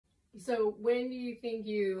So when do you think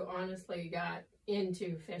you honestly got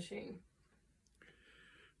into fishing?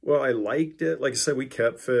 Well, I liked it. Like I said, we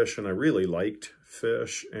kept fish and I really liked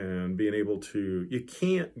fish and being able to, you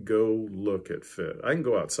can't go look at fish. I can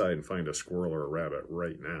go outside and find a squirrel or a rabbit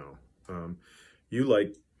right now. You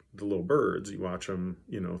like the little birds, you watch them,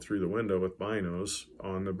 you know, through the window with binos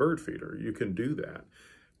on the bird feeder. You can do that.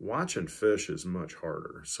 Watching fish is much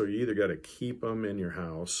harder. So you either got to keep them in your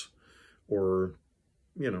house or,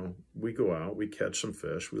 you know, we go out, we catch some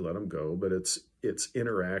fish, we let them go, but it's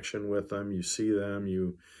interaction with them. You see them,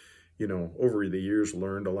 you know, over the years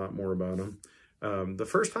learned a lot more about them. The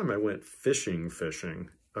first time I went fishing,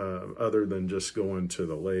 other than just going to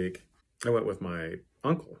the lake, I went with my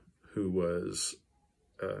uncle, who was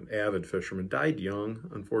an avid fisherman, died young,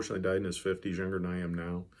 unfortunately died in his 50s, younger than I am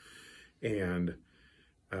now. And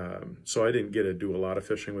so I didn't get to do a lot of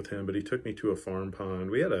fishing with him, but he took me to a farm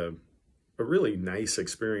pond. We had a really nice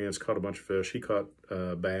experience, caught a bunch of fish. He caught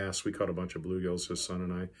bass, we caught a bunch of bluegills, his son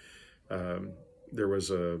and I. There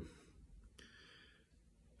was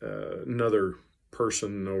another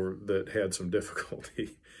person over that had some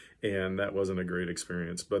difficulty, and that wasn't a great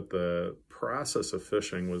experience. But the process of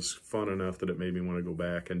fishing was fun enough that it made me want to go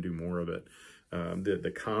back and do more of it.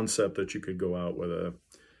 The concept that you could go out with a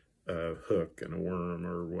hook and a worm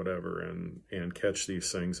or whatever and catch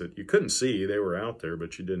these things that you couldn't see, they were out there,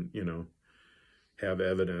 but you didn't, you know, have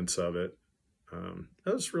evidence of it.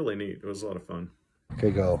 That was really neat. It was a lot of fun.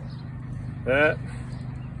 Okay, go. That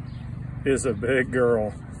is a big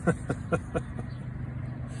girl.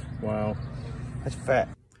 Wow. That's fat.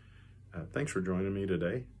 Thanks for joining me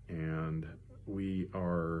today, and we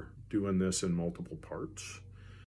are doing this in multiple parts.